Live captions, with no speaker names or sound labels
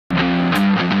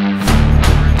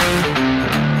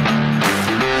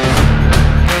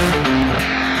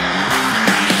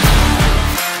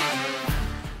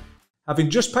Having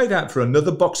just paid out for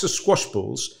another box of squash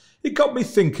balls, it got me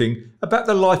thinking about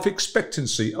the life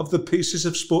expectancy of the pieces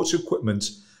of sports equipment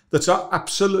that are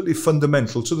absolutely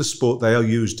fundamental to the sport they are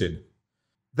used in.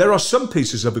 There are some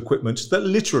pieces of equipment that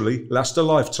literally last a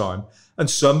lifetime and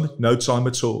some no time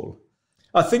at all.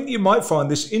 I think you might find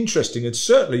this interesting, and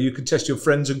certainly you can test your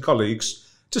friends and colleagues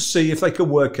to see if they can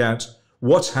work out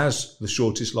what has the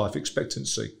shortest life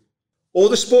expectancy. All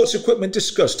the sports equipment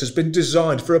discussed has been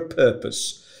designed for a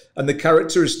purpose, and the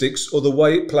characteristics or the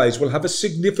way it plays will have a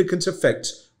significant effect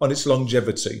on its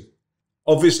longevity.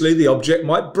 Obviously, the object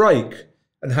might break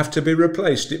and have to be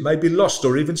replaced. It may be lost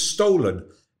or even stolen,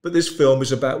 but this film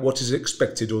is about what is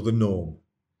expected or the norm.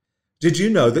 Did you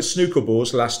know that snooker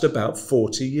balls last about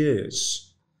 40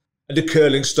 years? And a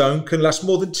curling stone can last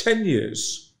more than 10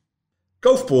 years.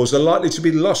 Golf balls are likely to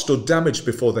be lost or damaged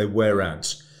before they wear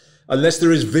out. Unless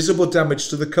there is visible damage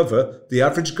to the cover, the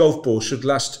average golf ball should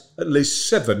last at least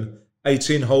 7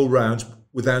 18-hole rounds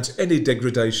without any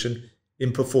degradation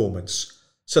in performance.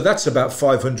 So that's about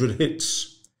 500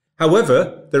 hits.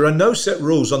 However, there are no set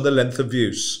rules on the length of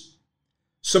use.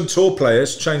 Some tour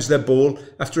players change their ball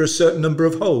after a certain number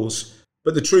of holes,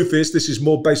 but the truth is this is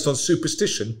more based on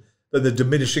superstition than the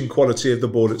diminishing quality of the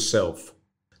ball itself.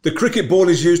 The cricket ball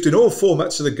is used in all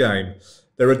formats of the game.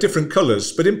 There are different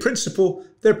colours, but in principle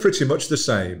they're pretty much the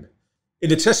same.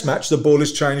 In a test match, the ball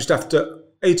is changed after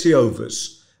 80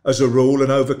 overs. As a rule,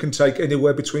 an over can take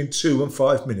anywhere between 2 and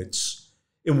 5 minutes.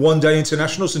 In one-day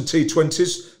internationals and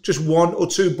T20s, just 1 or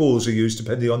 2 balls are used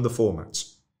depending on the format.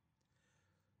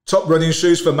 Top running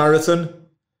shoes for marathon,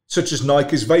 such as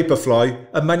Nike's Vaporfly,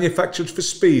 are manufactured for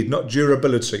speed, not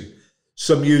durability.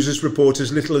 Some users report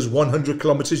as little as 100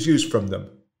 kilometres used from them,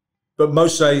 but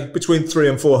most say between 300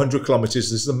 and 400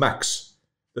 kilometres is the max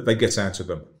that they get out of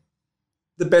them.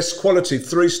 The best quality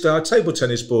 3-star table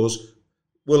tennis balls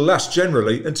will last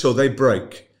generally until they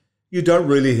break. You don't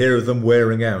really hear of them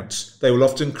wearing out. They will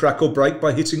often crack or break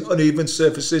by hitting uneven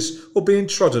surfaces or being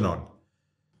trodden on.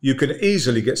 You can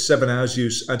easily get 7 hours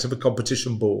use out of a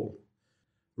competition ball.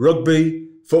 Rugby,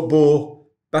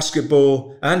 football,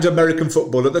 basketball and American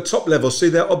football at the top level see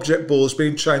their object balls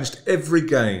being changed every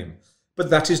game, but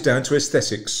that is down to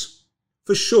aesthetics.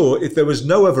 For sure, if there was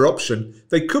no other option,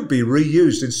 they could be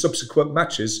reused in subsequent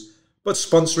matches, but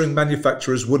sponsoring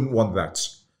manufacturers wouldn't want that.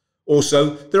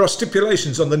 Also, there are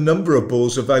stipulations on the number of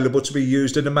balls available to be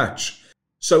used in a match,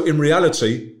 so in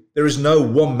reality, there is no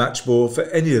one match ball for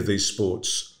any of these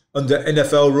sports. Under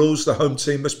NFL rules, the home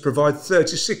team must provide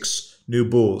 36 new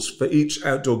balls for each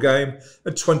outdoor game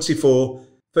and 24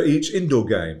 for each indoor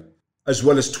game, as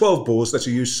well as 12 balls that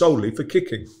are used solely for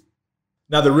kicking.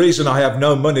 Now, the reason I have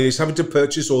no money is having to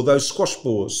purchase all those squash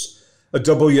balls. A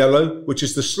double yellow, which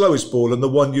is the slowest ball and the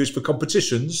one used for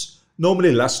competitions,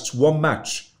 normally lasts 1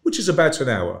 match, which is about an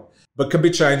hour, but can be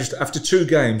changed after 2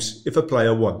 games if a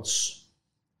player wants.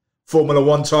 Formula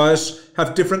 1 tyres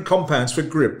have different compounds for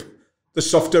grip. The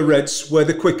softer reds wear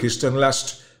the quickest and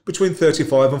last between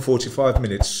 35 and 45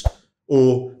 minutes,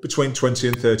 or between 20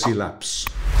 and 30 laps.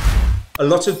 A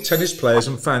lot of tennis players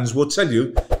and fans will tell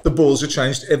you the balls are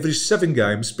changed every 7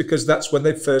 games because that's when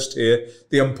they first hear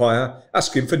the umpire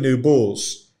asking for new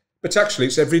balls. But actually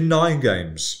it's every 9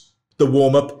 games. The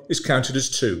warm-up is counted as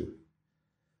 2.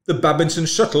 The badminton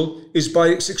shuttle is, by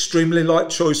its extremely light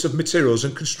choice of materials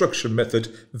and construction method,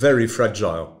 very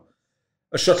fragile.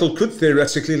 A shuttle could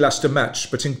theoretically last a match,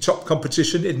 but in top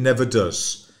competition it never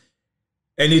does.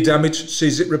 Any damage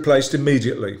sees it replaced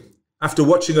immediately. After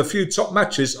watching a few top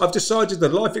matches, I've decided the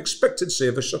life expectancy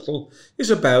of a shuttle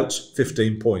is about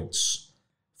 15 points.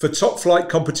 For top flight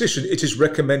competition, it is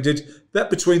recommended that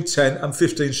between 10 and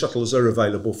 15 shuttles are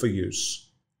available for use.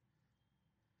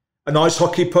 An ice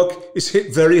hockey puck is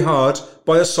hit very hard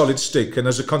by a solid stick, and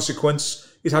as a consequence,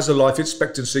 it has a life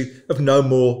expectancy of no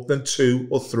more than 2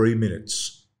 or 3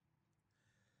 minutes.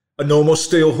 A normal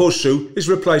steel horseshoe is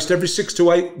replaced every 6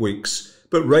 to 8 weeks,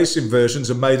 but racing versions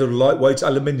are made of lightweight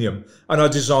aluminium and are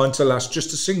designed to last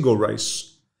just a single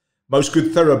race. Most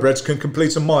good thoroughbreds can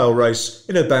complete a mile race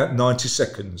in about 90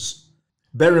 seconds.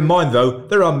 Bear in mind though,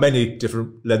 there are many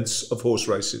different lengths of horse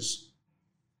races.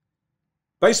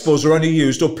 Baseballs are only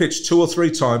used or pitched 2 or 3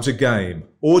 times a game.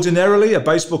 Ordinarily, a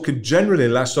baseball can generally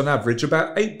last on average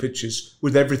about 8 pitches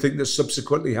with everything that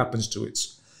subsequently happens to it.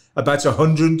 About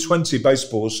 120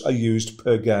 baseballs are used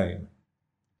per game.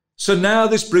 So now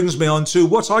this brings me on to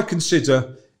what I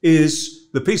consider is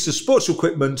the piece of sports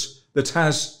equipment that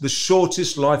has the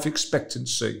shortest life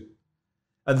expectancy.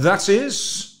 And that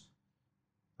is,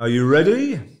 are you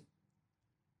ready?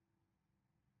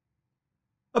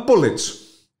 A bullet.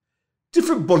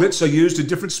 Different bullets are used in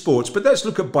different sports, but let's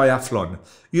look at biathlon.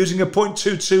 Using a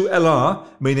 .22 LR,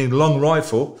 meaning long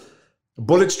rifle,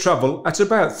 bullets travel at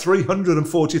about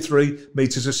 343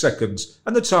 metres a second,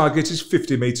 and the target is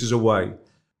 50 metres away.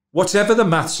 Whatever the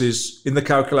maths is in the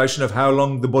calculation of how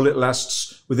long the bullet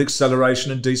lasts with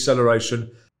acceleration and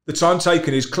deceleration, the time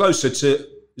taken is closer to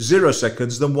 0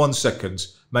 seconds than 1 second,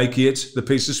 making it the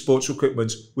piece of sports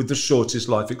equipment with the shortest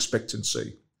life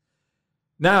expectancy.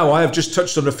 Now, I have just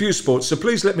touched on a few sports, so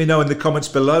please let me know in the comments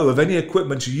below of any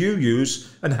equipment you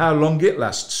use and how long it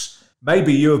lasts.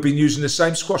 Maybe you have been using the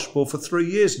same squash ball for 3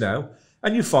 years now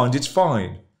and you find it's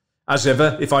fine. As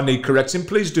ever, if I need correcting,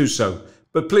 please do so.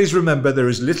 But please remember there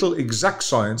is little exact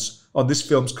science on this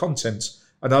film's content,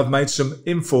 and I've made some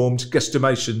informed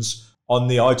guesstimations on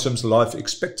the item's life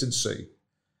expectancy.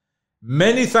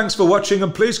 Many thanks for watching,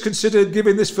 and please consider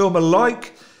giving this film a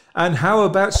like, and how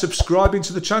about subscribing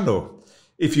to the channel?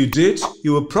 If you did,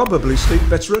 you would probably sleep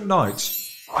better at night,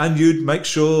 and you'd make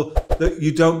sure that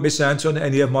you don't miss out on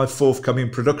any of my forthcoming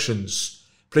productions.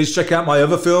 Please check out my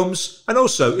other films, and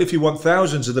also if you want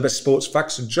thousands of the best sports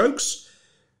facts and jokes,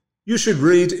 you should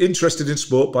read Interested in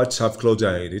Sport by Tav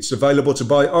Claudine. It's available to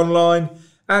buy online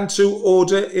and to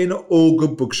order in all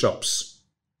good bookshops.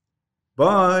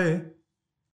 Bye.